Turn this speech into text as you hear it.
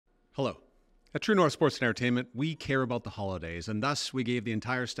Hello. At True North Sports and Entertainment, we care about the holidays, and thus we gave the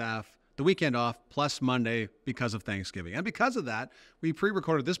entire staff the weekend off plus Monday because of Thanksgiving. And because of that, we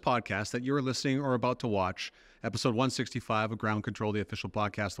pre-recorded this podcast that you're listening or about to watch, episode 165 of Ground Control, the official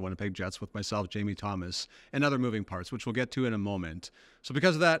podcast of the Winnipeg Jets with myself, Jamie Thomas, and other moving parts, which we'll get to in a moment. So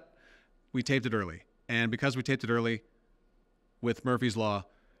because of that, we taped it early. And because we taped it early, with Murphy's Law,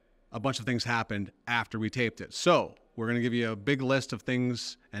 a bunch of things happened after we taped it. So we're going to give you a big list of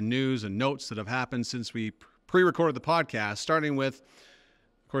things and news and notes that have happened since we pre-recorded the podcast, starting with,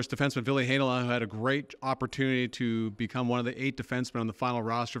 of course, defenseman Ville Heinola, who had a great opportunity to become one of the 8 defensemen on the final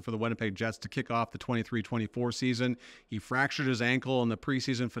roster for the Winnipeg Jets to kick off the 23-24 season. He fractured his ankle in the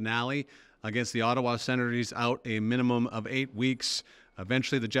preseason finale against the Ottawa Senators. He's out a minimum of 8 weeks.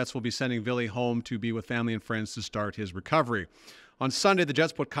 Eventually, the Jets will be sending Ville home to be with family and friends to start his recovery. On Sunday, the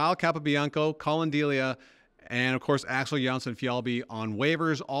Jets put Kyle Capobianco, Colin Delia, and, of course, Axel Janssen-Fjällby on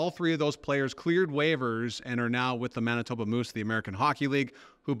waivers. All 3 of those players cleared waivers and are now with the Manitoba Moose of the American Hockey League,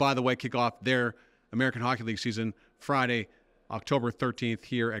 who, by the way, kick off their American Hockey League season Friday, October 13th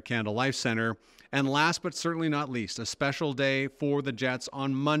here at Canada Life Center. And last but certainly not least, a special day for the Jets.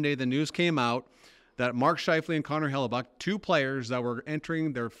 On Monday, the news came out that Mark Scheifele and Connor Hellebuyck, 2 players that were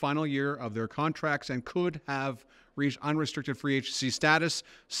entering their final year of their contracts and could have reached unrestricted free agency status,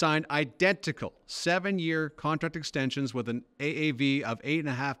 signed identical 7-year contract extensions with an AAV of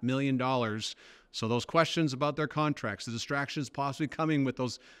 $8.5 million. So those questions about their contracts, the distractions possibly coming with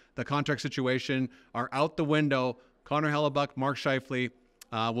the contract situation, are out the window. Connor Hellebuyck, Mark Scheifele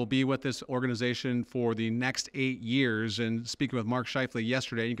will be with this organization for the next 8 years. And speaking with Mark Scheifele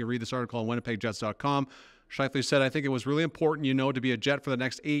yesterday, you can read this article on WinnipegJets.com. Scheifele said, "I think it was really important, to be a Jet for the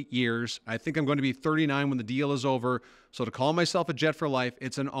next 8 years. I think I'm going to be 39 when the deal is over. So to call myself a Jet for life,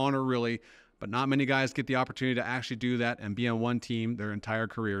 it's an honor, really. But not many guys get the opportunity to actually do that and be on one team their entire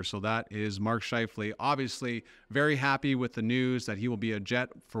career." So that is Mark Scheifele. Obviously, very happy with the news that he will be a Jet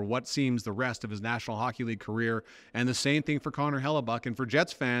for what seems the rest of his National Hockey League career. And the same thing for Connor Hellebuyck. And for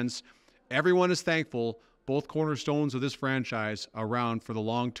Jets fans, everyone is thankful. Both cornerstones of this franchise around for the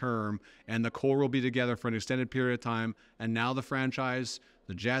long term, and the core will be together for an extended period of time. And now the franchise,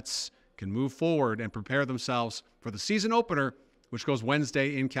 the Jets, can move forward and prepare themselves for the season opener, which goes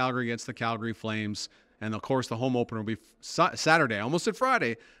Wednesday in Calgary against the Calgary Flames. And, of course, the home opener will be Saturday. I almost said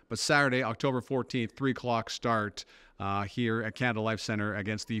Friday, but Saturday, October 14th, 3 o'clock start here at Canada Life Center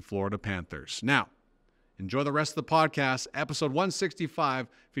against the Florida Panthers. Now, enjoy the rest of the podcast, episode 165,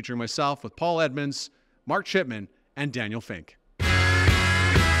 featuring myself with Paul Edmonds, Mark Chipman, and Daniel Fink.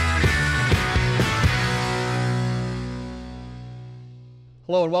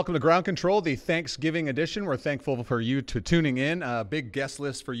 Hello and welcome to Ground Control, the Thanksgiving edition. We're thankful for you tuning in. A big guest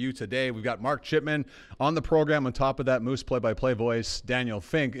list for you today. We've got Mark Chipman on the program. On top of that, Moose play-by-play voice, Daniel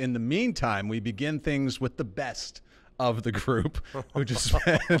Fink. In the meantime, we begin things with the best of the group, who just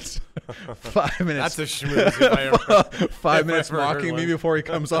spent 5 minutes. That's a schmooze if I ever, 5 minutes mocking me before he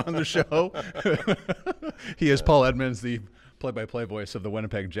comes on the show. He is Paul Edmonds, the play-by-play voice of the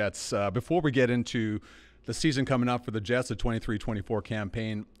Winnipeg Jets. Before we get into the season coming up for the Jets, the 23-24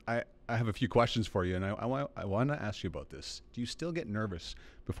 campaign, I have a few questions for you, and I want to ask you about this. Do you still get nervous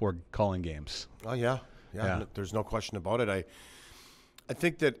before calling games? Oh, yeah. There's no question about it. I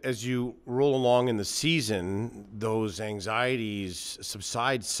think that as you roll along in the season, those anxieties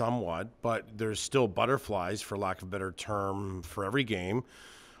subside somewhat, but there's still butterflies, for lack of a better term, for every game.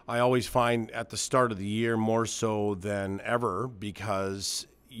 I always find at the start of the year more so than ever, because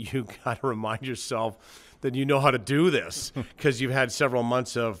you got to remind yourself that you know how to do this, because you've had several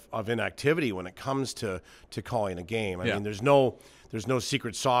months of inactivity when it comes to calling a game. I mean, there's no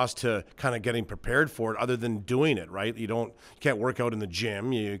secret sauce to kind of getting prepared for it other than doing it, right? You can't work out in the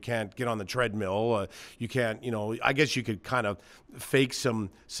gym. You can't get on the treadmill. You can't, I guess you could kind of fake some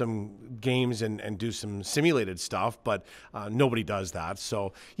games and do some simulated stuff, but nobody does that.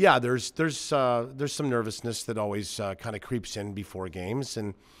 So yeah, there's some nervousness that always kind of creeps in before games.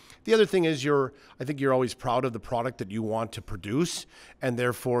 And the other thing is I think you're always proud of the product that you want to produce, and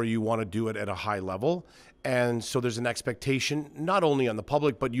therefore you want to do it at a high level. And so there's an expectation, not only on the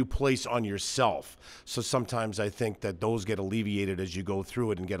public, but you place on yourself. So sometimes I think that those get alleviated as you go through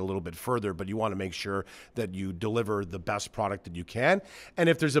it and get a little bit further, but you want to make sure that you deliver the best product that you can. And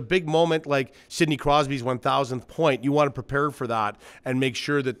if there's a big moment like Sidney Crosby's 1,000th point, you want to prepare for that and make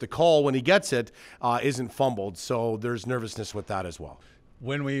sure that the call, when he gets it, isn't fumbled. So there's nervousness with that as well.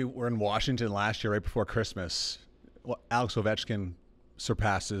 When we were in Washington last year, right before Christmas, Alex Ovechkin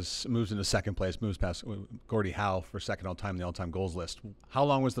moves into second place, moves past Gordie Howe for second all time in the all-time goals list. How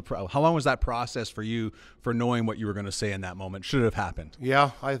long was that process for you for knowing what you were going to say in that moment? Should it have happened?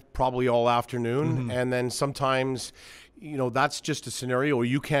 Yeah, I probably all afternoon, and then sometimes, that's just a scenario where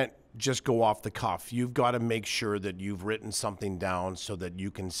you can't just go off the cuff. You've got to make sure that you've written something down so that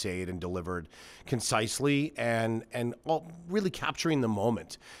you can say it and deliver it concisely and really capturing the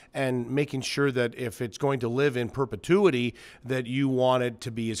moment and making sure that if it's going to live in perpetuity, that you want it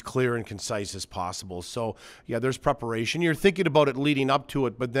to be as clear and concise as possible. So yeah, there's preparation. You're thinking about it leading up to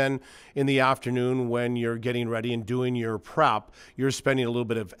it, but then in the afternoon when you're getting ready and doing your prep, you're spending a little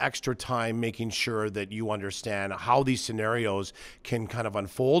bit of extra time making sure that you understand how these scenarios can kind of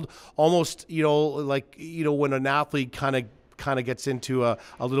unfold. Almost, when an athlete kind of gets into a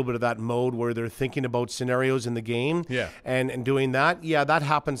little bit of that mode where they're thinking about scenarios in the game, and doing that, that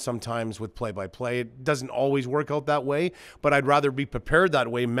happens sometimes with play-by-play. It doesn't always work out that way, but I'd rather be prepared that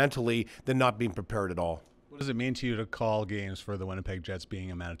way mentally than not being prepared at all. What does it mean to you to call games for the Winnipeg Jets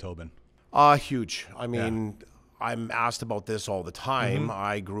being a Manitoban? Huge. I mean, I'm asked about this all the time.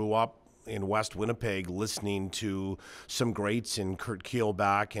 I grew up in West Winnipeg listening to some greats in Kurt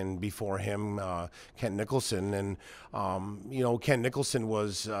Keelback and before him Kent Nicholson, and Kent Nicholson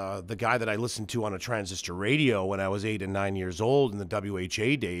was the guy that I listened to on a transistor radio when I was 8 and 9 years old in the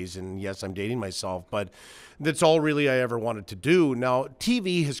WHA days. And yes, I'm dating myself, but that's all really I ever wanted to do. Now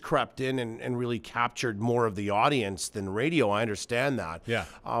TV has crept in and really captured more of the audience than radio. I understand that,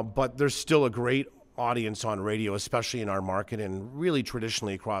 but there's still a great audience on radio, especially in our market and really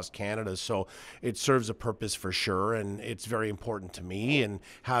traditionally across Canada. So it serves a purpose for sure, and it's very important to me and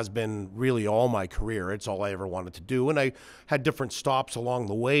has been really all my career. It's all I ever wanted to do, and I had different stops along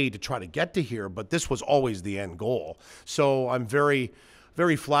the way to try to get to here, but this was always the end goal. So I'm very,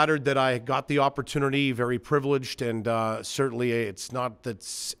 very flattered that I got the opportunity, very privileged, and certainly it's not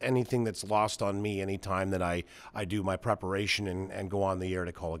that's anything that's lost on me anytime that I do my preparation and go on the air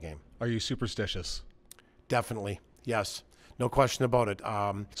to call a game. Are you superstitious? Definitely, yes. No question about it.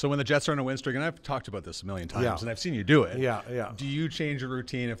 So when the Jets are in a win streak, and I've talked about this a million times, and I've seen you do it. Do you change your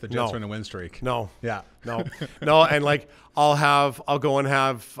routine if the Jets are in a win streak? No. Yeah. No. And like I'll go and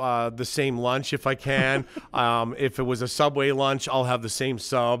have the same lunch if I can. If it was a Subway lunch, I'll have the same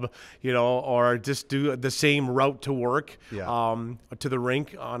sub, or just do the same route to work, to the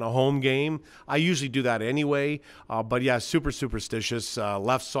rink on a home game. I usually do that anyway. But yeah, super superstitious.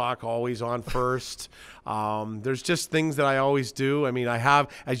 Left sock always on first. There's just things that I always do. I mean, I have,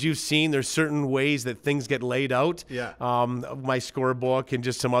 as you've seen, there's certain ways that things get laid out. My scorebook and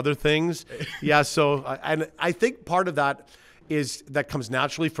just some other things. So, and I think part of that comes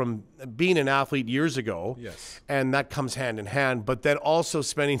naturally from being an athlete years ago. And that comes hand in hand, but then also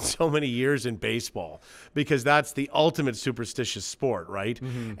spending so many years in baseball, because that's the ultimate superstitious sport, right?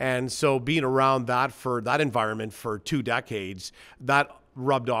 And so being around that environment for 2 decades, that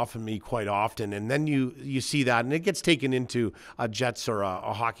rubbed off on me quite often, and then you see that, and it gets taken into a Jets or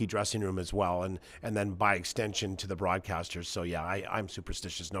a hockey dressing room as well, and then by extension to the broadcasters. So yeah, I'm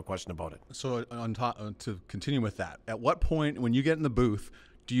superstitious, no question about it. So on top, to continue with that, at what point when you get in the booth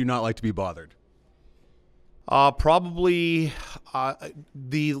do you not like to be bothered? Probably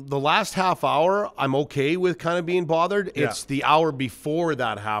the last half hour, I'm okay with kind of being bothered. It's the hour before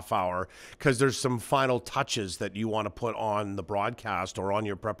that half hour, because there's some final touches that you want to put on the broadcast or on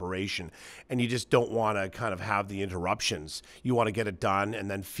your preparation, and you just don't want to kind of have the interruptions. You want to get it done and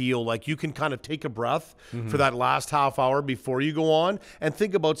then feel like you can kind of take a breath for that last half hour before you go on and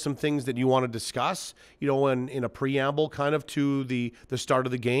think about some things that you want to discuss, in a preamble kind of to the start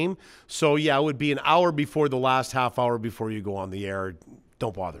of the game. So yeah, it would be an hour before the last half hour before you go on the air.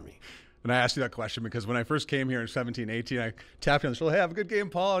 Don't bother me. And I asked you that question because when I first came here in 17, 18, I tapped you on the shoulder, hey, have a good game,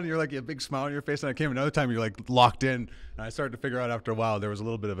 Paul. And you're like, a big smile on your face. And I came another time, you're like locked in. And I started to figure out after a while, there was a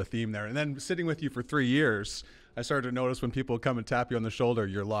little bit of a theme there. And then sitting with you for 3 years, I started to notice when people come and tap you on the shoulder,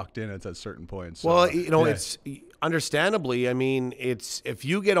 you're locked in at certain points. So, well, it's understandably, I mean, it's if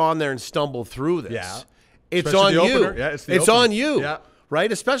you get on there and stumble through this, it's on you. Yeah, it's on you. Yeah. Right?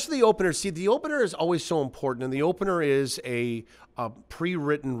 Especially the opener. See, the opener is always so important, and the opener is a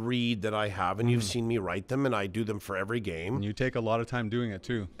pre-written read that I have, and you've seen me write them, and I do them for every game. And you take a lot of time doing it,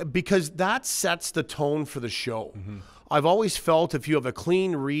 too. Because that sets the tone for the show. I've always felt if you have a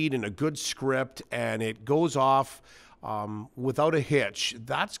clean read and a good script, and it goes off without a hitch,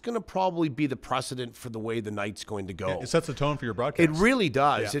 that's going to probably be the precedent for the way the night's going to go. It sets the tone for your broadcast. It really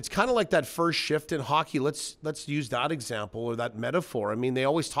does. Yeah. It's kind of like that first shift in hockey. Let's use that example or that metaphor. I mean, they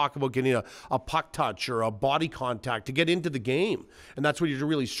always talk about getting a puck touch or a body contact to get into the game, and that's what you're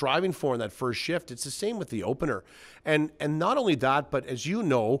really striving for in that first shift. It's the same with the opener. And not only that, but as you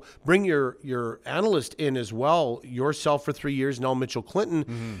know, bring your analyst in as well, yourself for 3 years, now Mitchell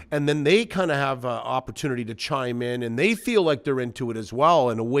Clinton, and then they kind of have an opportunity to chime in, and they feel like they're into it as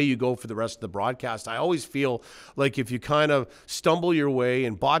well, and away you go for the rest of the broadcast. I always feel like if you kind of stumble your way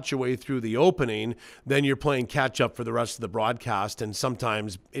and botch your way through the opening, then you're playing catch up for the rest of the broadcast, and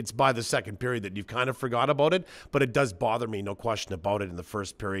sometimes it's by the second period that you've kind of forgot about it, but it does bother me, no question about it, in the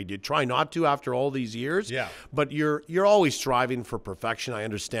first period. You try not to after all these years, but you're always striving for perfection. I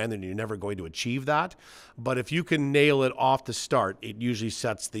understand that you're never going to achieve that, but if you can nail it off the start, it usually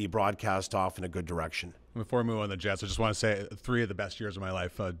sets the broadcast off in a good direction. Before we move on to the Jets, I just want to say 3 of the best years of my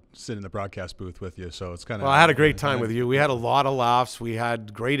life sitting in the broadcast booth with you. So it's kind of. Well, I had a great time with you. We had a lot of laughs. We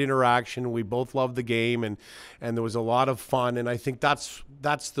had great interaction. We both loved the game, and there was a lot of fun. And I think that's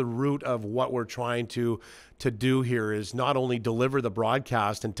the root of what we're trying to do here, is not only deliver the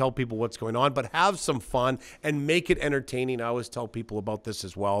broadcast and tell people what's going on, but have some fun and make it entertaining. I always tell people about this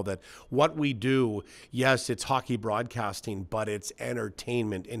as well, that what we do, yes, it's hockey broadcasting, but it's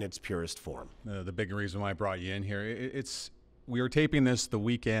entertainment in its purest form. The big reason why I brought you in here, we were taping this the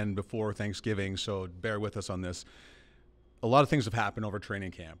weekend before Thanksgiving, so bear with us on this. A lot of things have happened over training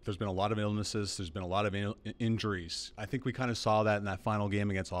camp. There's been a lot of illnesses. There's been a lot of injuries. I think we kind of saw that in that final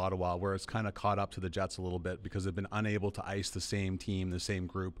game against Ottawa, where it's kind of caught up to the Jets a little bit because they've been unable to ice the same team, the same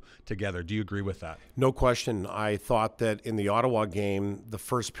group together. Do you agree with that? No question. I thought that in the Ottawa game, the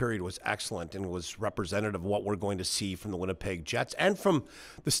first period was excellent and was representative of what we're going to see from the Winnipeg Jets and from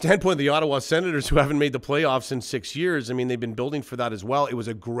the standpoint of the Ottawa Senators, who haven't made the playoffs in 6 years. I mean, they've been building for that as well. It was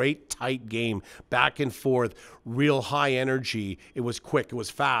a great, tight game, back and forth, real high energy. It was quick. It was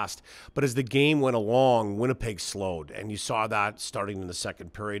fast. But as the game went along, Winnipeg slowed. And you saw that starting in the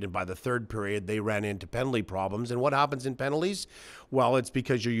second period. And by the third period, they ran into penalty problems. And what happens in penalties? Well, it's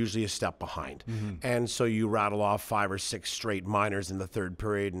because you're usually a step behind. And so you rattle off 5 or 6 straight minors in the third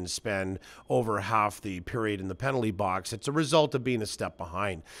period and spend over half the period in the penalty box. It's a result of being a step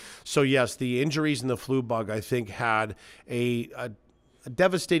behind. So, yes, the injuries and the flu bug, I think, had a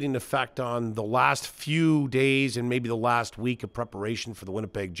devastating effect on the last few days and maybe the last week of preparation for the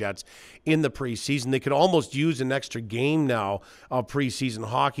Winnipeg Jets in the preseason. They could almost use an extra game now of preseason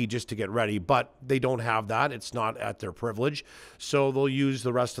hockey just to get ready, but they don't have that. It's not at their privilege. So they'll use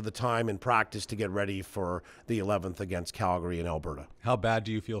the rest of the time in practice to get ready for the 11th against Calgary and Alberta. How bad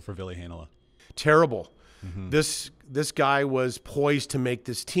do you feel for Ville Heinola? Terrible. This guy was poised to make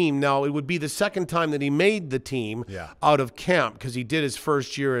this team. Now, it would be the second time that he made the team out of camp, because he did his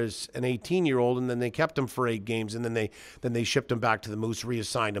first year as an 18-year-old, and then they kept him for 8 games, and then they shipped him back to the Moose,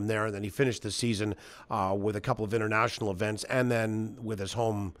 reassigned him there, and then he finished the season with a couple of international events, and then with his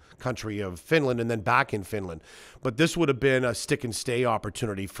home country of Finland, and then back in Finland. But this would have been a stick-and-stay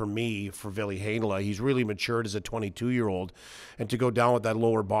opportunity for me, for Ville Heinola. He's really matured as a 22-year-old, and to go down with that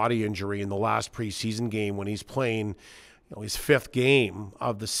lower body injury in the last preseason game when he's playing his 5th game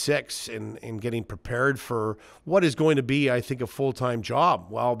of the 6 and getting prepared for what is going to be, I think, a full-time job.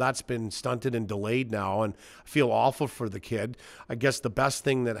 Well, that's been stunted and delayed now, and I feel awful for the kid. I guess the best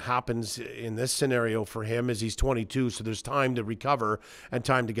thing that happens in this scenario for him is he's 22, so there's time to recover and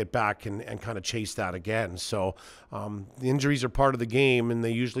time to get back and kind of chase that again. So the injuries are part of the game, and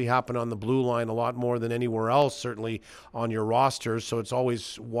they usually happen on the blue line a lot more than anywhere else, certainly on your roster. So it's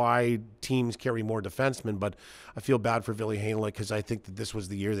always why teams carry more defensemen, but I feel bad for Ville Heinola because I think that this was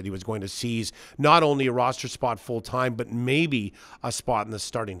the year that he was going to seize not only a roster spot full-time, but maybe a spot in the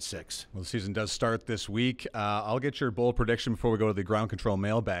starting 6. Well, the season does start this week. I'll get your bold prediction before we go to the ground control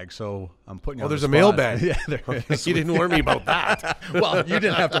mailbag. So I'm putting you on the spot. There's a mailbag. Yeah, there is. You didn't warn me about that. Well, you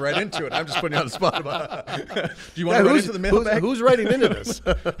didn't have to write into it. I'm just putting you on the spot. Do you want to write into the mailbag? Who's writing into this?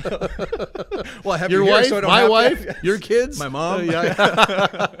 Well, I have your you wife, here, so my wife, your kids, my mom.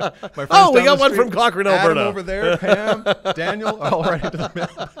 My friends we got one street. from Cochrane, Alberta. Adam over there, Pam, Daniel, all right into the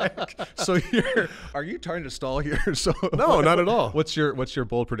mailbag. So are you trying to stall here? So no, not at all. What's your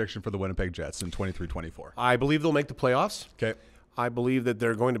bold prediction for the Winnipeg Jets in 23-24? I believe they'll make the playoffs. Okay. I believe that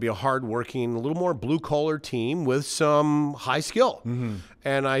they're going to be a hard-working, a little more blue-collar team with some high skill.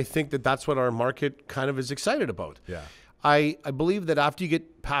 And I think that that's what our market kind of is excited about. Yeah. I believe that after you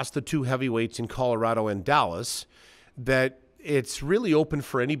get past the 2 heavyweights in Colorado and Dallas, that it's really open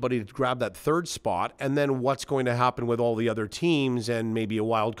for anybody to grab that 3rd spot, and then what's going to happen with all the other teams and maybe a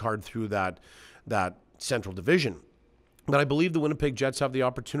wild card through that Central Division. But I believe the Winnipeg Jets have the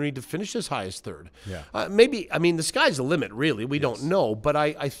opportunity to finish as high as third. Yeah. Maybe, I mean, the sky's the limit, really. We don't know. But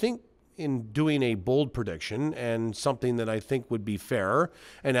I think in doing a bold prediction and something that I think would be fair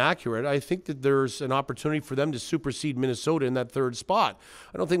and accurate, I think that there's an opportunity for them to supersede Minnesota in that third spot.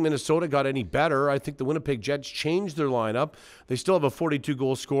 I don't think Minnesota got any better. I think the Winnipeg Jets changed their lineup. They still have a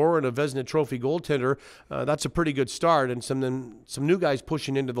 42-goal scorer and a Vezina Trophy goaltender. That's a pretty good start, and some new guys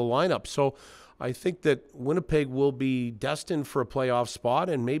pushing into the lineup. So I think that Winnipeg will be destined for a playoff spot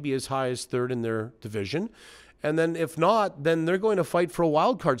and maybe as high as third in their division. And then if not, then they're going to fight for a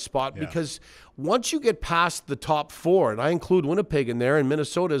wild card spot because once you get past the top four, and I include Winnipeg in there and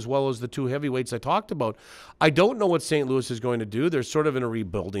Minnesota as well as the two heavyweights I talked about, I don't know what St. Louis is going to do. They're sort of in a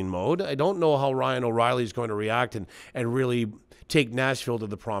rebuilding mode. I don't know how Ryan O'Reilly is going to react and really take Nashville to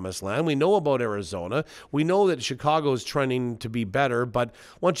the promised land. We know about Arizona. We know that Chicago is trending to be better, but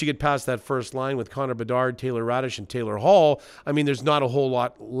once you get past that first line with Connor Bedard, Taylor Radish, and Taylor Hall, I mean, there's not a whole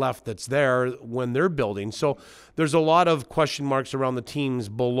lot left that's there when they're building. So there's a lot of question marks around the teams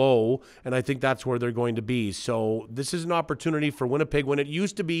below, and I think that's where they're going to be. So this is an opportunity for Winnipeg. When it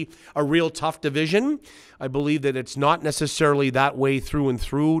used to be a real tough division, I believe that it's not necessarily that way through and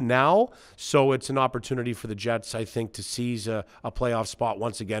through now. So it's an opportunity for the Jets, I think, to seize a playoff spot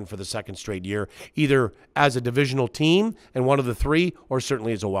once again for the second straight year, either as a divisional team and one of the three, or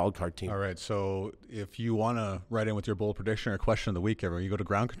certainly as a wild card team. All right, so if you want to write in with your bold prediction or question of the week, everyone, you go to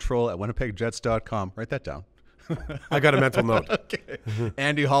groundcontrol@winnipegjets.com. Write that down. I got a mental note. Okay.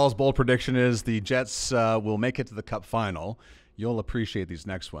 Andy Hall's bold prediction is the Jets will make it to the Cup final. You'll appreciate these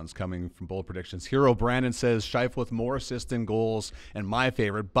next ones coming from bold predictions. Hero Brandon says Scheifele with more assists than goals, and my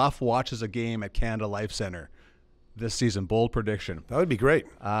favorite, Buff watches a game at Canada Life Center this season. Bold prediction. That would be great.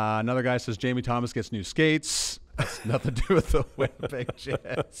 Another guy says Jamie Thomas gets new skates. That's nothing to do with the Winnipeg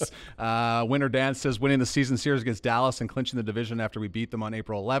Jets. Winter Dan says winning the season series against Dallas and clinching the division after we beat them on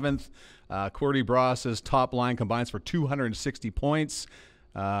April 11th. Cordy Bra says top line combines for 260 points.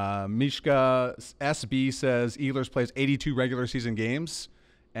 Mishka SB says Ehlers plays 82 regular season games.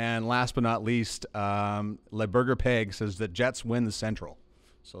 And last but not least, LeBurger Peg says that Jets win the Central.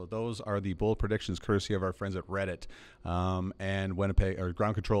 So those are the bold predictions courtesy of our friends at Reddit and Winnipeg, or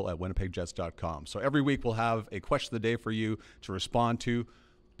ground control at winnipegjets.com. So every week we'll have a question of the day for you to respond to.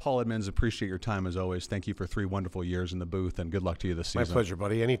 Paul Edmonds, appreciate your time as always. Thank you for 3 wonderful years in the booth, and good luck to you this season. My pleasure,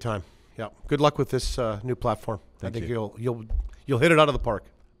 buddy. Anytime. Yeah. Good luck with this new platform. Thank I think you. You'll hit it out of the park.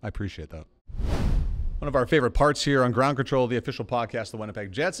 I appreciate that. One of our favorite parts here on Ground Control, the official podcast of the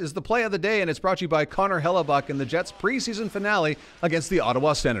Winnipeg Jets, is the play of the day, and it's brought to you by Connor Hellebuck in the Jets' preseason finale against the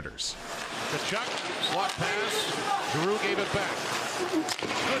Ottawa Senators. Kachuk, block pass. Giroux gave it back.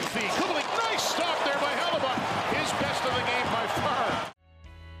 Good feed. Kubelik, nice stop there by Hellebuck. His best of the game by far.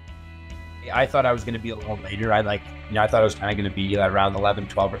 I thought I was going to be a little later. I thought I was kind of going to be around 11,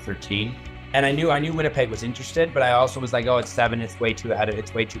 12, or 13. And I knew Winnipeg was interested, but I also was like, oh, it's 7. It's way too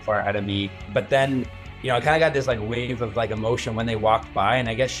far ahead of me. But then, I kind of got this wave of emotion when they walked by, and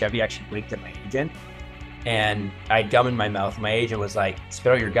I guess Chevy actually winked at my agent, and I had gum in my mouth. My agent was like,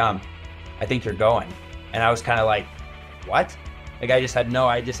 spit out your gum. I think you're going. And I was kind of like, what? I had no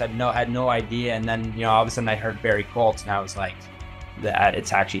idea. And then, all of a sudden I heard Barry Colts, and I was like, that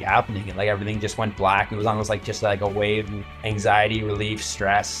it's actually happening. And everything just went black. It was almost just a wave of anxiety, relief,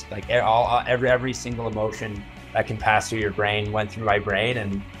 stress, every single emotion that can pass through your brain went through my brain.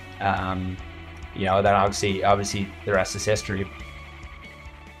 And, then obviously the rest is history.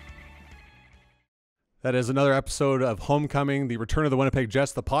 That is another episode of Homecoming, the Return of the Winnipeg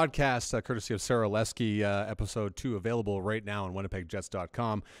Jets, the podcast, courtesy of Sarah Lesky, episode 2, available right now on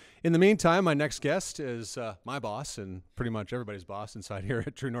winnipegjets.com. In the meantime, my next guest is my boss and pretty much everybody's boss inside here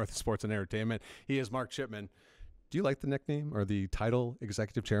at True North Sports and Entertainment. He is Mark Chipman. Do you like the nickname or the title,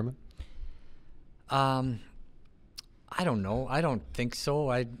 Executive Chairman? I don't know. I don't think so.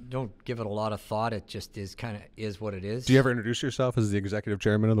 I don't give it a lot of thought. It just is what it is. Do you ever introduce yourself as the Executive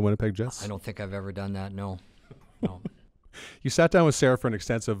Chairman of the Winnipeg Jets? I don't think I've ever done that. No. You sat down with Sarah for an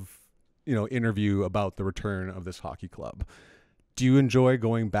extensive, interview about the return of this hockey club. Do you enjoy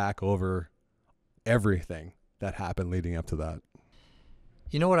going back over everything that happened leading up to that?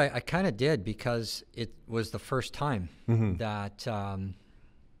 You know what? I kind of did, because it was the first time that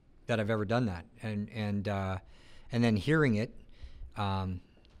I've ever done that, and then hearing it,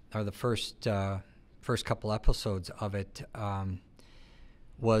 or the first couple episodes of it,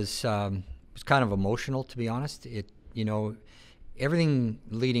 was kind of emotional, to be honest. Everything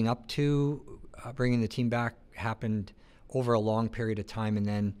leading up to bringing the team back happened over a long period of time,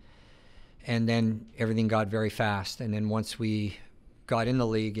 and then everything got very fast. And then once we got in the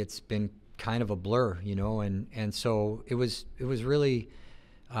league, it's been kind of a blur, and so it was really,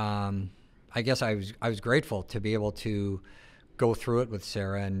 I guess I was grateful to be able to go through it with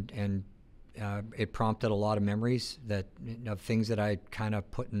Sarah, and it prompted a lot of memories of things that I kind of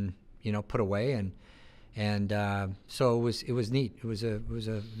put away, and so it was neat. It was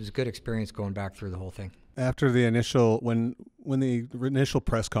a good experience going back through the whole thing. After the initial, when the initial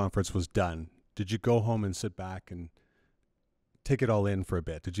press conference was done, did you go home and sit back and take it all in for a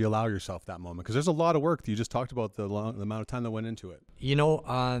bit? Did you allow yourself that moment? Because there's a lot of work. You just talked about the amount of time that went into it.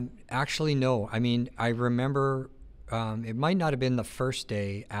 Actually, no. I mean, I remember it might not have been the first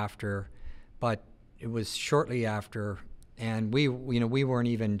day after, but it was shortly after. And we weren't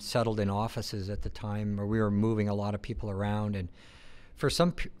even settled in offices at the time, or we were moving a lot of people around. And for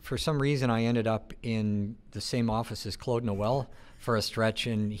some reason, I ended up in the same office as Claude Noel for a stretch,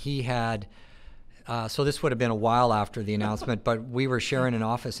 and he had. So this would have been a while after the announcement, but we were sharing an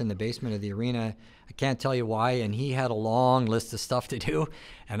office in the basement of the arena. I can't tell you why, and he had a long list of stuff to do,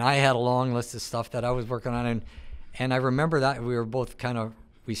 and I had a long list of stuff that I was working on. And I remember that we were both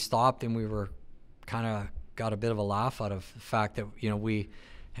we stopped and we were kind of got a bit of a laugh out of the fact that, we,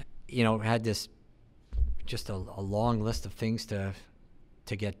 had this, just a long list of things to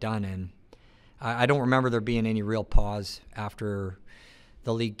get done. And I don't remember there being any real pause after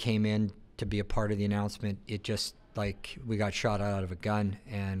the league came in to be a part of the announcement. It just like we got shot out of a gun,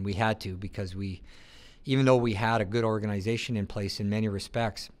 and we had to, because even though we had a good organization in place in many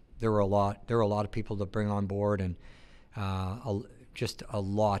respects, there were a lot of people to bring on board, and just a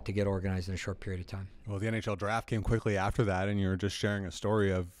lot to get organized in a short period of time. Well, the NHL draft came quickly after that, and you were just sharing a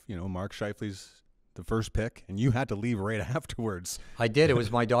story of, Mark Scheifele's the first pick, and you had to leave right afterwards. I did. It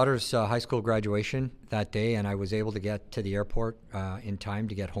was my daughter's high school graduation that day, and I was able to get to the airport in time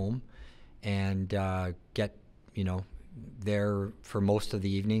to get home and get, there for most of the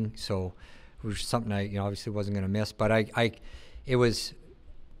evening. So it was something I, obviously wasn't going to miss. But it was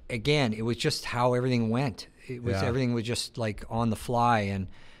just how everything went. Everything was just like on the fly, and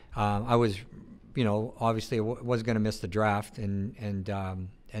I was, obviously was going to miss the draft, and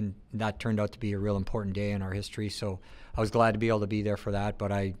that turned out to be a real important day in our history. So I was glad to be able to be there for that.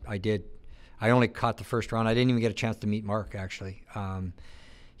 But I only caught the first round. I didn't even get a chance to meet Mark, actually.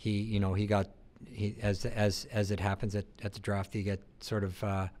 As it happens at the draft, he get sort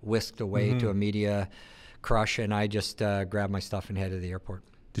of whisked away to a media crush, and I just grabbed my stuff and headed to the airport.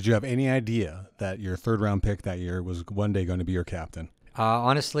 Did you have any idea that your third round pick that year was one day going to be your captain?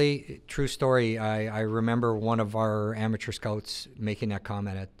 Honestly, true story. I remember one of our amateur scouts making that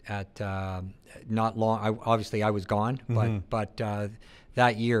comment at not long. Obviously, I was gone, but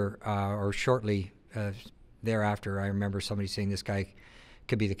that year or shortly thereafter, I remember somebody saying this guy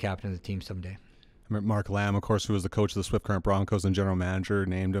could be the captain of the team someday. I remember Mark Lamb, of course, who was the coach of the Swift Current Broncos and general manager,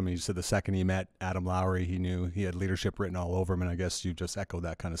 named him. He said the second he met Adam Lowry, he knew he had leadership written all over him, and I guess you just echoed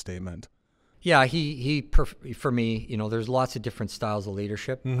that kind of statement. Yeah, for me, there's lots of different styles of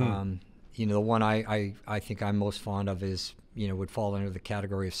leadership. The one I think I'm most fond of is, would fall under the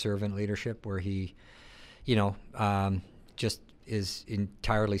category of servant leadership, where he, just is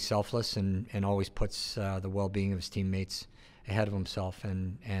entirely selfless and always puts the well-being of his teammates ahead of himself,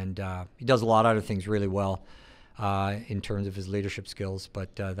 and he does a lot of other things really well in terms of his leadership skills,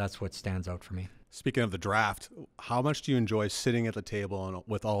 but that's what stands out for me. Speaking of the draft, how much do you enjoy sitting at the table and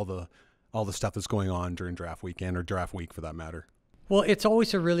with all the stuff that's going on during draft weekend, or draft week for that matter? Well, it's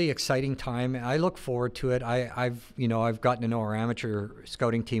always a really exciting time. I look forward to it. I've gotten to know our amateur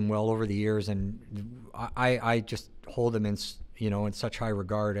scouting team well over the years, and I just hold them in such high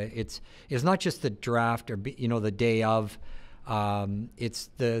regard. It's not just the draft or the day of. It's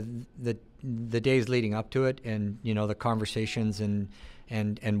the days leading up to it, and the conversations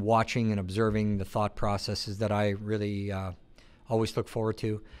and watching and observing the thought processes that I really always look forward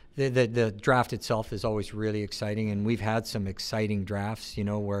to. The draft itself is always really exciting, and we've had some exciting drafts,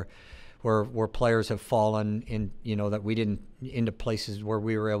 where players have fallen in, that we didn't, into places where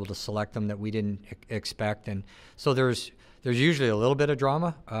we were able to select them that we didn't expect, and so there's usually a little bit of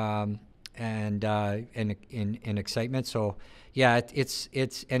drama and excitement. So yeah,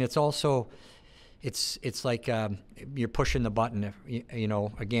 it's also like you're pushing the button,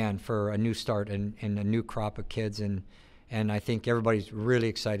 again, for a new start and a new crop of kids, and I think everybody's really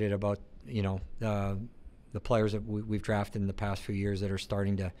excited about the players that we've drafted in the past few years that are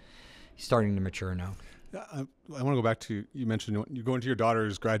starting to mature now. I want to go back to, you mentioned you go into your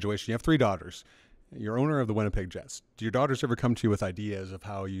daughter's graduation. You have 3 daughters. You're owner of the Winnipeg Jets. Do your daughters ever come to you with ideas of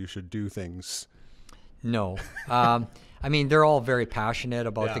how you should do things? No. I mean, they're all very passionate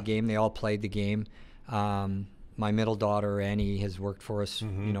about the game. They all played the game. my middle daughter Annie has worked for us,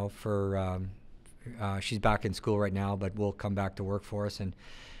 you know, for she's back in school right now, but will come back to work for us. And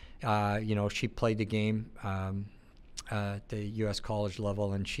you know, she played the game at the U.S. college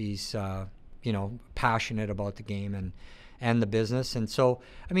level, and she's you know, passionate about the game and the business. And so,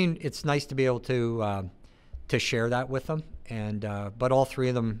 I mean, it's nice to be able to share that with them. And but all three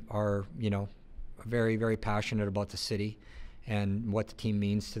of them are, you know, very, very passionate about the city and what the team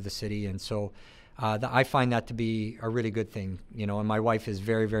means to the city. And so I find that to be a really good thing, you know, and my wife is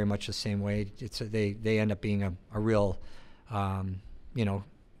very, very much the same way. They end up being a real, you know,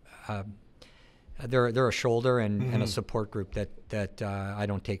 they're a shoulder and a support group that I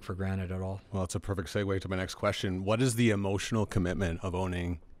don't take for granted at all. Well, it's a perfect segue to my next question. What is the emotional commitment of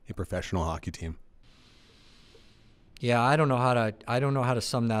owning a professional hockey team? Yeah, I don't know how to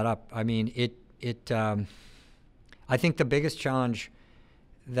sum that up. I mean, I think the biggest challenge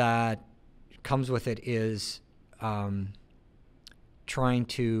that comes with it is trying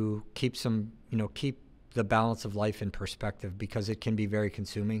to keep the balance of life in perspective, because it can be very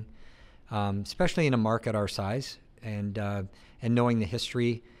consuming, especially in a market our size, and knowing the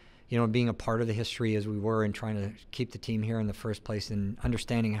history, you know, being a part of the history as we were, and trying to keep the team here in the first place, and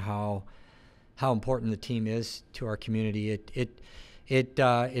understanding how important the team is to our community.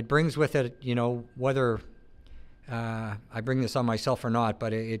 It brings with it, you know, whether I bring this on myself or not,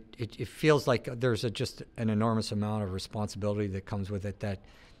 but it feels like there's just an enormous amount of responsibility that comes with it that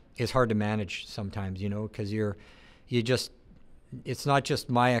is hard to manage sometimes, you know, because it's not just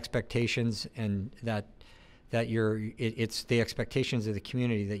my expectations, and it's the expectations of the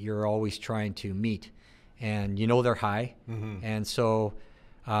community that you're always trying to meet, and you know they're high, and so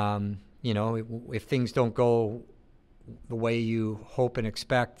you know, if things don't go the way you hope and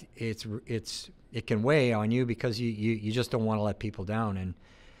expect, it can weigh on you, because you just don't want to let people down. And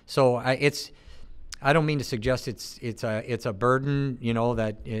so I don't mean to suggest it's a burden, you know,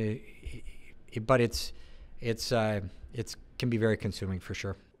 that but it can be very consuming for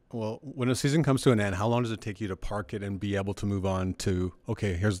sure. Well, when a season comes to an end, how long does it take you to park it and be able to move on to,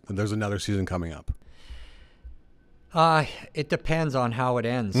 okay, there's another season coming up? It depends on how it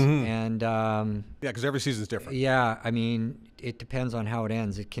ends, and yeah, because every season's different. Yeah, I mean, it depends on how it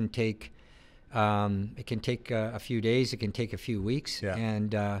ends. It can take a few days. It can take a few weeks,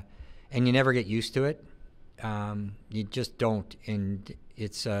 and you never get used to it. You just don't, and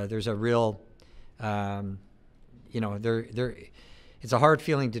it's there's a real, you know, it's a hard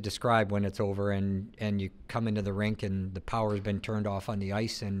feeling to describe when it's over, and you come into the rink and the power's been turned off on the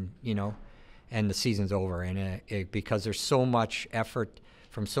ice, and you know, and the season's over, and because there's so much effort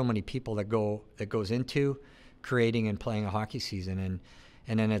from so many people that goes into creating and playing a hockey season,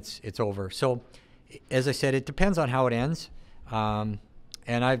 and then it's over. So, as I said, it depends on how it ends, and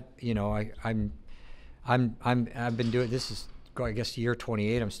I've been doing this is, I guess, year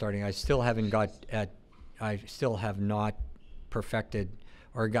 28. I'm starting. I still have not perfected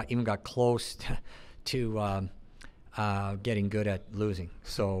or even got close to getting good at losing.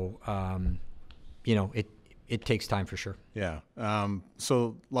 So. You know, it takes time for sure. Yeah.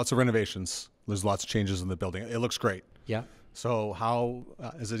 So lots of renovations. There's lots of changes in the building. It looks great. Yeah. So how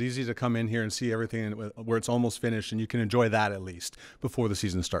is it easy to come in here and see everything where it's almost finished, and you can enjoy that at least before the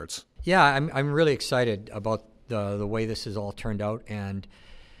season starts? Yeah, I'm really excited about the way this has all turned out, and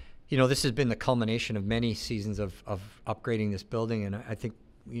you know, this has been the culmination of many seasons of upgrading this building, and I think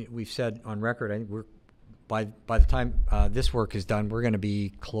we've said on record, I think we're by the time this work is done, we're going to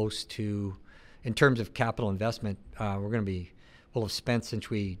be close to. In terms of capital investment, we'll have spent,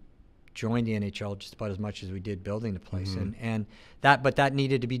 since we joined the NHL, just about as much as we did building the place, and that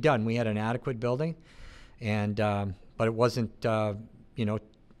needed to be done. We had an adequate building, and but it wasn't you know,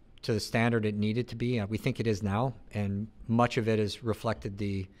 to the standard it needed to be. We think it is now, and much of it is reflected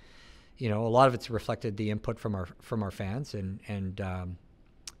a lot of it's reflected the input from our fans, and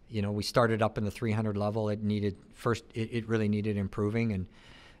you know, we started up in the 300 level. It really needed improving,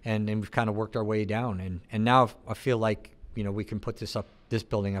 and then we've kind of worked our way down, and now I feel like, you know, we can put this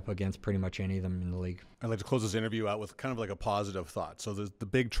building up against pretty much any of them in the league. I'd like to close this interview out with kind of like a positive thought. So the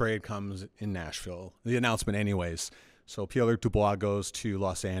big trade comes in Nashville, the announcement anyways. So Pierre-Luc Dubois goes to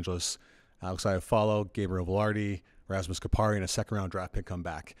Los Angeles. Alex Iafallo, Gabriel Velarde, Rasmus Kupari, and a second-round draft pick come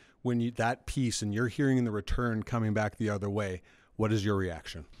back. When that piece, and you're hearing the return coming back the other way, what is your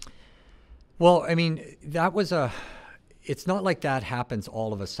reaction? Well, I mean, it's not like that happens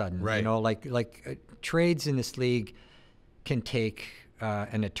all of a sudden, right? You know, like trades in this league can take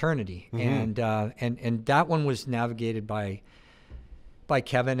an eternity, and that one was navigated by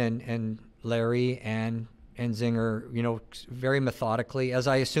Kevin and Larry and and Zinger, you know, very methodically, as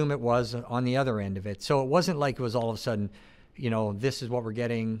I assume it was on the other end of it. So it wasn't like it was all of a sudden, you know, this is what we're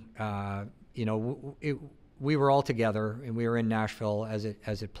getting. You know, we were all together, and we were in Nashville as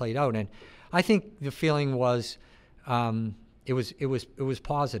it played out. And I think the feeling was, it was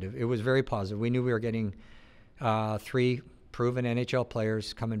positive. It was very positive. We knew we were getting 3 proven NHL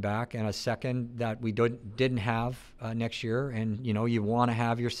players coming back, and a second that we didn't have next year. And you know, you want to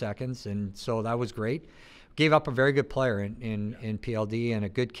have your seconds, and so that was great. Gave up a very good player in PLD, and a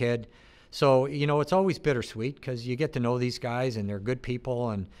good kid. So you know, it's always bittersweet because you get to know these guys, and they're good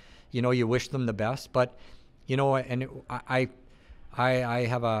people, and you know, you wish them the best. But you know, and I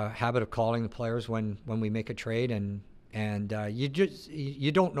have a habit of calling the players when we make a trade, and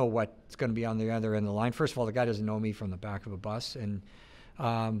you don't know what's going to be on the other end of the line. First of all, the guy doesn't know me from the back of a bus, and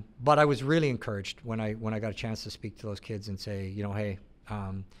but I was really encouraged when I got a chance to speak to those kids and say, you know, hey,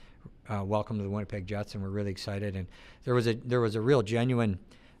 welcome to the Winnipeg Jets, and we're really excited. And there was a real genuine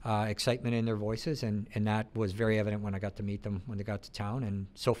excitement in their voices, and that was very evident when I got to meet them when they got to town. And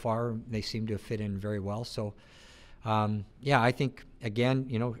so far, they seem to have fit in very well. So yeah, I think again,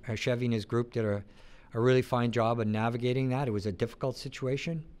 you know, Chevy and his group did a really fine job of navigating that. It was a difficult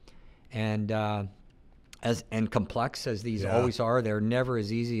situation, and complex as these always are. They're never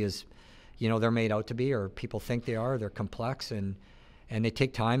as easy as, you know, they're made out to be, or people think they are. They're complex, and they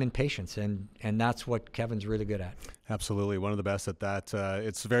take time and patience, and that's what Kevin's really good at. Absolutely, one of the best at that.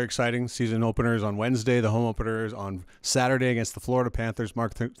 It's very exciting. Season openers on Wednesday, the home openers on Saturday against the Florida Panthers.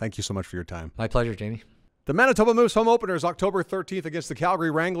 Mark, thank you so much for your time. My pleasure, Jamie. The Manitoba Moose home opener is October 13th against the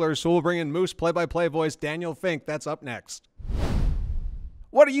Calgary Wranglers, so we'll bring in Moose play-by-play voice Daniel Fink. That's up next.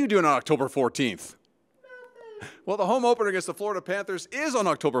 What are you doing on October 14th? Well, the home opener against the Florida Panthers is on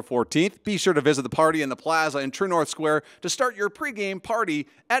October 14th. Be sure to visit the party in the Plaza in True North Square to start your pregame party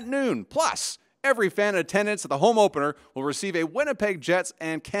at noon. Plus, every fan in attendance at the home opener will receive a Winnipeg Jets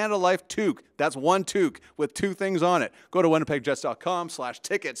and Canada Life toque. That's one toque with 2 things on it. Go to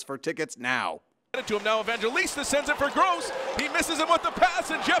winnipegjets.com/tickets for tickets now. To him now, Evangelista sends it for Gross. He misses him with the pass,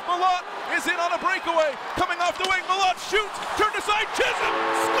 and Jeff Malott is in on a breakaway. Coming off the wing, Malott shoots, turned aside, Chisholm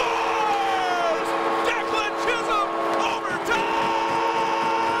scores! Declan Chisholm,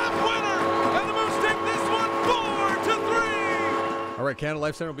 overtime winner, and the Moose take this one 4-3. All right, Canada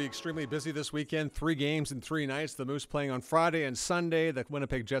Life Center will be extremely busy this weekend. 3 games in 3 nights. The Moose playing on Friday and Sunday. The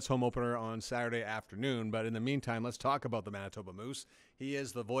Winnipeg Jets home opener on Saturday afternoon. But in the meantime, let's talk about the Manitoba Moose. He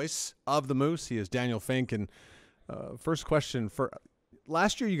is the voice of the Moose. He is Daniel Fink. And first question, for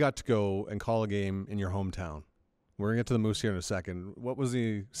last year you got to go and call a game in your hometown. We're going to get to the Moose here in a second. What was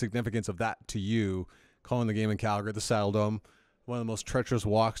the significance of that to you, calling the game in Calgary at the Saddle Dome? One of the most treacherous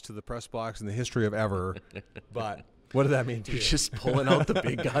walks to the press box in the history of ever. But what did that mean to you? You're just pulling out the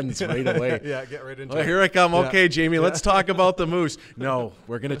big guns right away. Yeah, get right into it. Well, here I come. Okay, Jamie, let's talk about the Moose. No,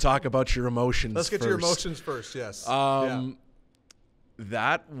 we're going to talk about your emotions Let's get first. to your emotions first, yes.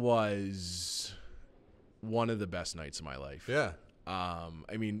 That was one of the best nights of my life. Yeah. I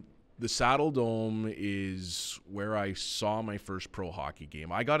mean, the Saddle Dome is where I saw my first pro hockey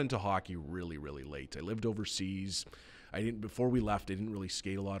game. I got into hockey really, really late. I lived overseas. Before we left, I didn't really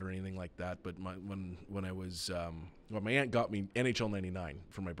skate a lot or anything like that. But when I was, my aunt got me NHL 99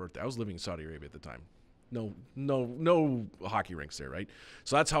 for my birthday. I was living in Saudi Arabia at the time. No hockey rinks there, right?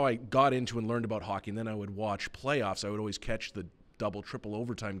 So that's how I got into and learned about hockey. And then I would watch playoffs. I would always catch the double, triple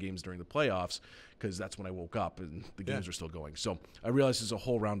overtime games during the playoffs because that's when I woke up and the games were still going. So I realized there's a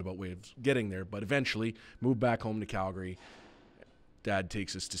whole roundabout way of getting there. But eventually moved back home to Calgary. Dad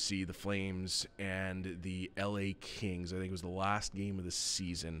takes us to see the Flames and the LA Kings. I think it was the last game of the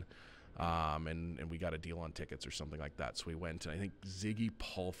season. And we got a deal on tickets or something like that. So we went, and I think Ziggy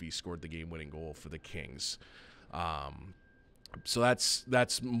Palffy scored the game-winning goal for the Kings. So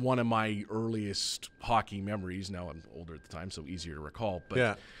that's one of my earliest hockey memories. Now I'm older at the time, so easier to recall.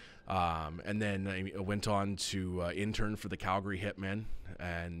 But and then I went on to intern for the Calgary Hitmen,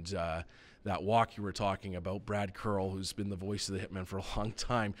 and that walk you were talking about, Brad Curl, who's been the voice of the Hitmen for a long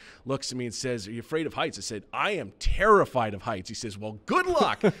time, looks at me and says, "Are you afraid of heights?" I said, "I am terrified of heights." He says, "Well, good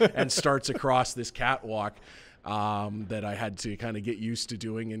luck," and starts across this catwalk that I had to kind of get used to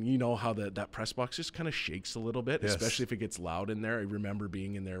doing. And you know how that press box just kind of shakes a little bit, especially if it gets loud in there. I remember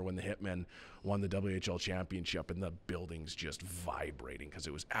being in there when the Hitmen won the WHL championship and the building's just vibrating because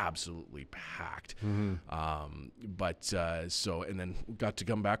it was absolutely packed. So, and then got to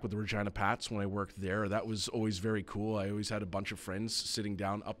come back with the Regina Pats when I worked there. That was always very cool. I always had a bunch of friends sitting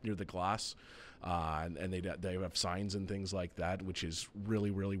down up near the glass, and they have signs and things like that, which is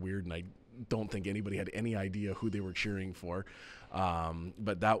really, really weird. And don't think anybody had any idea who they were cheering for.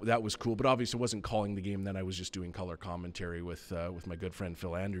 But that was cool. But obviously, I wasn't calling the game then. I was just doing color commentary with my good friend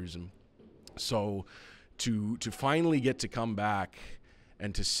Phil Anders. And so to finally get to come back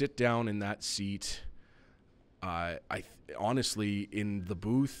and to sit down in that seat, honestly, in the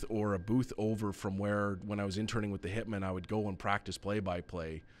booth or a booth over from where, when I was interning with the Hitman, I would go and practice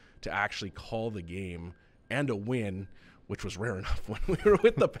play-by-play, to actually call the game and a win, which was rare enough when we were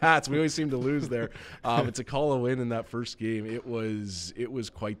with the Pats. We always seem to lose there. But to call a win in that first game, it was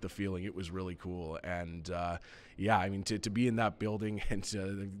quite the feeling. It was really cool. And yeah, I mean, to be in that building, and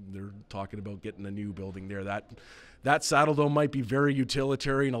they're talking about getting a new building there, that Saddle Dome might be very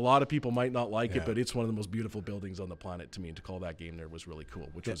utilitarian. A lot of people might not like it, but it's one of the most beautiful buildings on the planet to me. And to call that game there was really cool,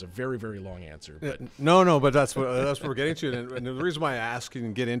 which was a very, very long answer. But. No, but that's what we're getting to. And the reason why I ask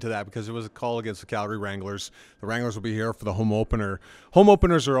and get into that, because it was a call against the Calgary Wranglers. The Wranglers will be here for the home opener. Home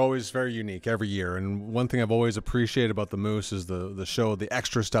openers are always very unique every year. And one thing I've always appreciated about the Moose is the show, the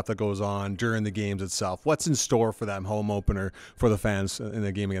extra stuff that goes on during the games itself. What's in store for that home opener for the fans in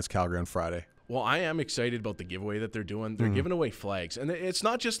the game against Calgary on Friday? Well, I am excited about the giveaway that they're doing. They're giving away flags, and it's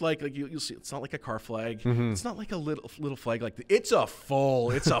not just like you'll see. It's not like a car flag. It's not like a little flag like it's a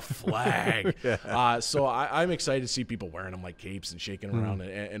flag. So I'm excited to see people wearing them like capes and shaking around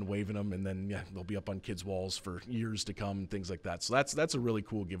and waving them, and then they'll be up on kids' walls for years to come, things like that. So that's a really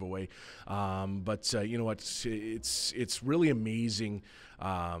cool giveaway. But you know what? It's really amazing.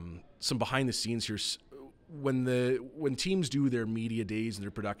 Some behind the scenes here. When teams do their media days and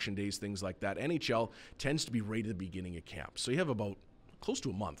their production days, things like that, NHL tends to be right at the beginning of camp. So you have about close to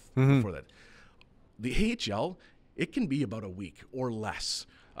a month before that. The AHL, it can be about a week or less.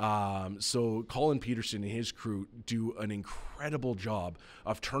 So Colin Peterson and his crew do an incredible job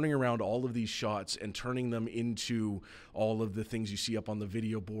of turning around all of these shots and turning them into all of the things you see up on the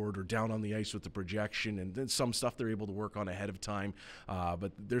video board or down on the ice with the projection, and then some stuff they're able to work on ahead of time.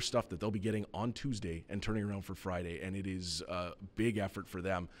 But there's stuff that they'll be getting on Tuesday and turning around for Friday, and it is a big effort for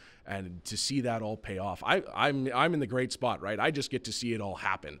them. And to see that all pay off, I'm in the great spot, right? I just get to see it all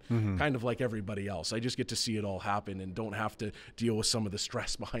happen, kind of like everybody else. I just get to see it all happen and don't have to deal with some of the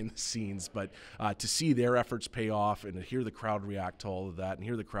stress behind the scenes. But to see their efforts pay off and to hear the crowd react to all of that and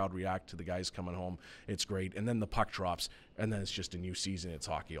hear the crowd react to the guys coming home, it's great. And then the puck drops, and then it's just a new season. It's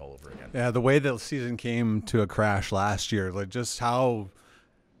hockey all over again. Yeah, the way the season came to a crash last year, just how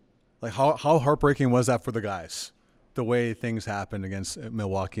heartbreaking was that for the guys? The way things happened against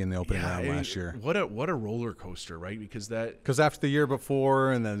Milwaukee in the opening round last year. What a roller coaster, right? Because after the year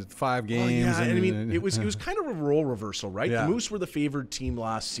before and then 5 games. And I mean, it was kind of a role reversal, right? Yeah. The Moose were the favored team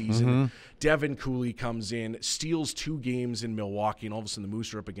last season. Devin Cooley comes in, steals 2 games in Milwaukee, and all of a sudden the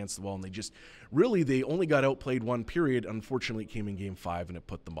Moose are up against the wall, and they only got outplayed one period. Unfortunately, it came in Game 5, and it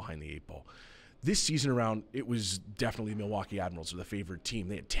put them behind the 8 ball. This season around, it was definitely Milwaukee Admirals were the favored team.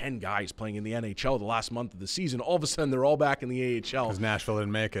 They had 10 guys playing in the NHL the last month of the season. All of a sudden, they're all back in the AHL. Because Nashville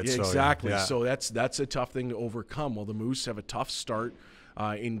didn't make it. Yeah, exactly. So that's a tough thing to overcome. Well, the Moose have a tough start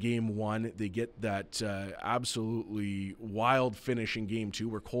in Game 1. They get that absolutely wild finish in Game 2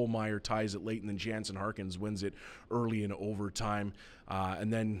 where Cole Meyer ties it late, and then Jansen Harkins wins it early in overtime.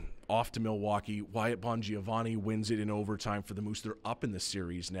 And then off to Milwaukee. Wyatt Bongiovanni wins it in overtime for the Moose. They're up in the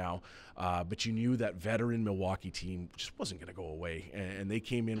series now. But you knew that veteran Milwaukee team just wasn't going to go away. And they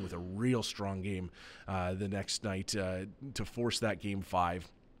came in with a real strong game the next night to force that Game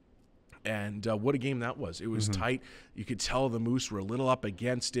 5. And what a game that was. It was tight. You could tell the Moose were a little up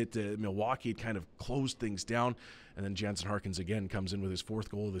against it. Milwaukee had kind of closed things down. And then Jansen Harkins again comes in with his 4th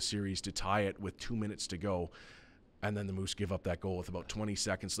goal of the series to tie it with 2 minutes to go. And then the Moose give up that goal with about 20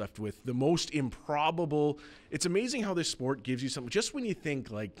 seconds left with the most improbable. It's amazing how this sport gives you something. Just when you think,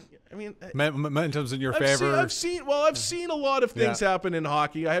 momentum's in your favor. I've seen a lot of things happen in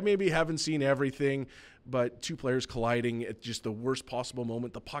hockey. I maybe haven't seen everything, but 2 players colliding at just the worst possible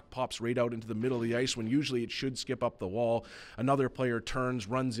moment. The puck pops right out into the middle of the ice when usually it should skip up the wall. Another player turns,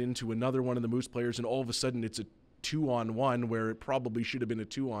 runs into another one of the Moose players, and all of a sudden it's a 2-on-1 where it probably should have been a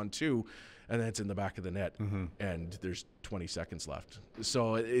 2-on-2. And then it's in the back of the net, and there's 20 seconds left.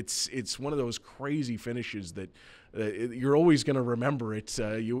 So it's one of those crazy finishes that you're always going to remember it.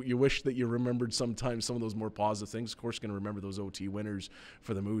 You wish that you remembered sometimes some of those more positive things. Of course, going to remember those OT winners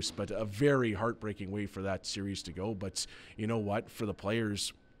for the Moose, but a very heartbreaking way for that series to go. But you know what? For the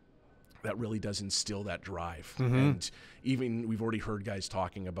players, that really does instill that drive. And even we've already heard guys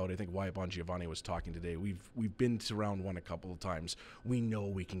talking about, I think Wyatt Bongiovanni was talking today, we've been to round 1 a couple of times. We know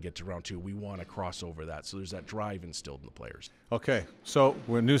we can get to round 2. We want to cross over that. So there's that drive instilled in the players. Okay, so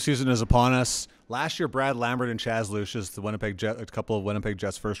when new season is upon us, last year Brad Lambert and Chaz Lucius, a couple of Winnipeg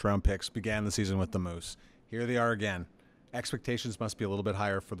Jets first-round picks, began the season with the Moose. Here they are again. Expectations must be a little bit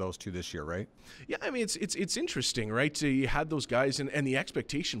higher for those two this year, right? Yeah, I mean, it's interesting, right? So you had those guys, and the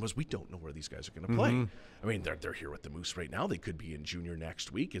expectation was we don't know where these guys are going to play. I mean, they're here with the Moose right now. They could be in junior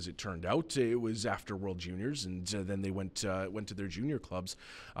next week. As it turned out, it was after World Juniors, and then they went to their junior clubs,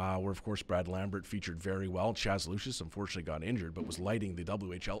 where, of course, Brad Lambert featured very well. Chaz Lucius, unfortunately, got injured, but was lighting the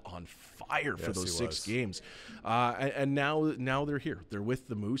WHL on fire for those 6 games. And now they're here. They're with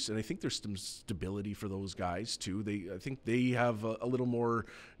the Moose, and I think there's some stability for those guys, too. I think they have a little more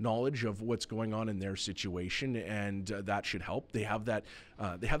knowledge of what's going on in their situation, and that should help. They have that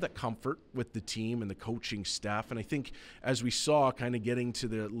comfort with the team and the coaching staff, and I think as we saw kind of getting to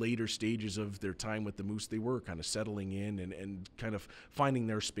the later stages of their time with the Moose, they were kind of settling in and kind of finding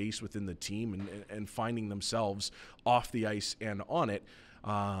their space within the team and finding themselves off the ice and on it.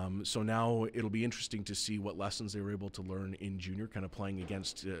 So now it'll be interesting to see what lessons they were able to learn in junior, kind of playing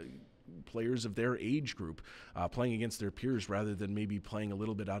against players of their age group, playing against their peers rather than maybe playing a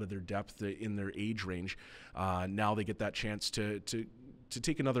little bit out of their depth in their age range. Now they get that chance to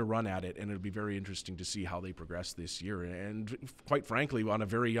take another run at it, and it'll be very interesting to see how they progress this year. And quite frankly, on a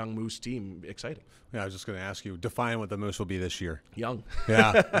very young Moose team, exciting. Yeah, I was just going to ask you, define what the Moose will be this year. Young.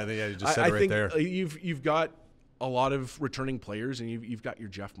 Yeah, I think you just said it right there. You've got a lot of returning players, and you've got your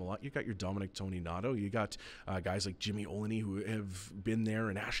Jeff Malott, you've got your Dominic Toninato, you got guys like Jimmy Olney who have been there,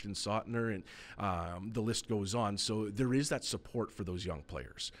 and Ashton Sautner, and the list goes on. So there is that support for those young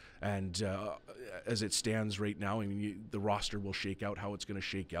players. And as it stands right now, I mean, the roster will shake out how it's going to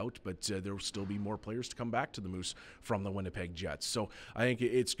shake out, but there will still be more players to come back to the Moose from the Winnipeg Jets. So I think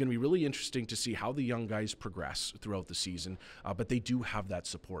it's going to be really interesting to see how the young guys progress throughout the season, but they do have that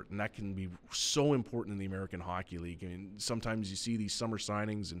support, and that can be so important in the American Hockey League. I mean, sometimes you see these summer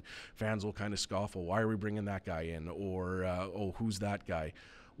signings and fans will kind of scoff, well, why are we bringing that guy in? Or, oh, who's that guy?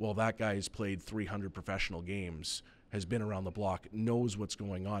 Well, that guy has played 300 professional games, has been around the block, knows what's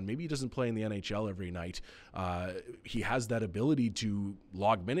going on. Maybe he doesn't play in the NHL every night. He has that ability to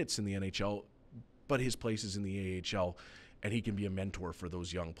log minutes in the NHL, but his place is in the AHL, and he can be a mentor for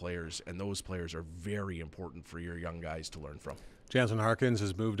those young players, and those players are very important for your young guys to learn from. Jansen Harkins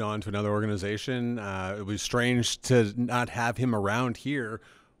has moved on to another organization. It was strange to not have him around here.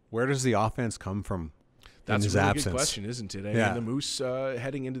 Where does the offense come from? That's in his a really absence? Good question, isn't it? I mean, the Moose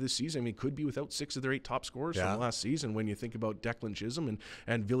heading into the season, I mean, could be without 6 of their 8 top scorers from last season. When you think about Declan Chisholm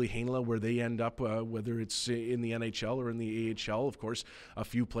and Ville Heinola, where they end up, whether it's in the NHL or in the AHL, of course, a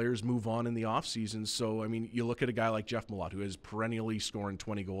few players move on in the offseason. So, I mean, you look at a guy like Jeff Malott, who is perennially scoring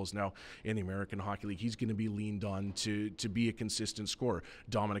 20 goals now in the American Hockey League. He's going to be leaned on to be a consistent scorer.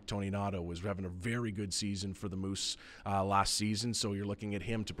 Dominic Toninato was having a very good season for the Moose last season, so you're looking at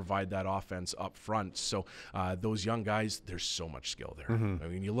him to provide that offense up front. So those young guys, there's so much skill there. I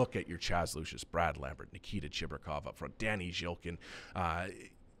mean, you look at your Chaz Lucius, Brad Lambert, Nikita Chibrikov up front, Danny Zhilkin.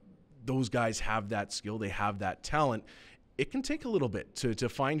 Those guys have that skill. They have that talent. It can take a little bit to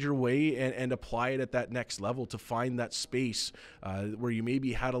find your way and apply it at that next level, to find that space where you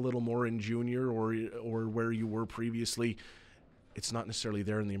maybe had a little more in junior or where you were previously. It's not necessarily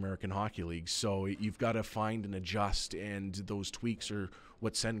there in the American Hockey League. So you've got to find and adjust, and those tweaks are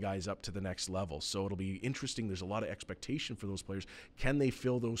what send guys up to the next level. So it'll be interesting. There's a lot of expectation for those players. Can they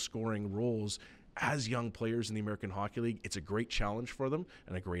fill those scoring roles as young players in the American Hockey League? It's a great challenge for them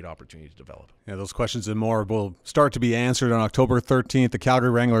and a great opportunity to develop. Yeah, those questions and more will start to be answered on October 13th. The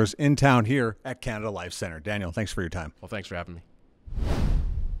Calgary Wranglers in town here at Canada Life Center. Daniel, thanks for your time. Well, thanks for having me.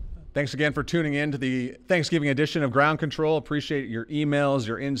 Thanks again for tuning in to the Thanksgiving edition of Ground Control. Appreciate your emails,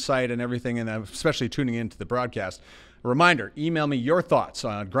 your insight, and everything, and especially tuning in to the broadcast. A reminder, email me your thoughts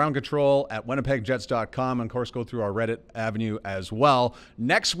on groundcontrol@winnipegjets.com, and of course go through our Reddit avenue as well.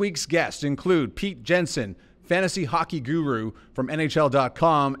 Next week's guests include Pete Jensen, fantasy hockey guru from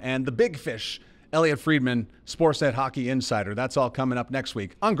NHL.com, and the big fish, Elliot Friedman, Sportsnet Hockey Insider. That's all coming up next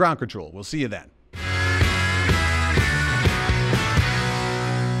week on Ground Control. We'll see you then.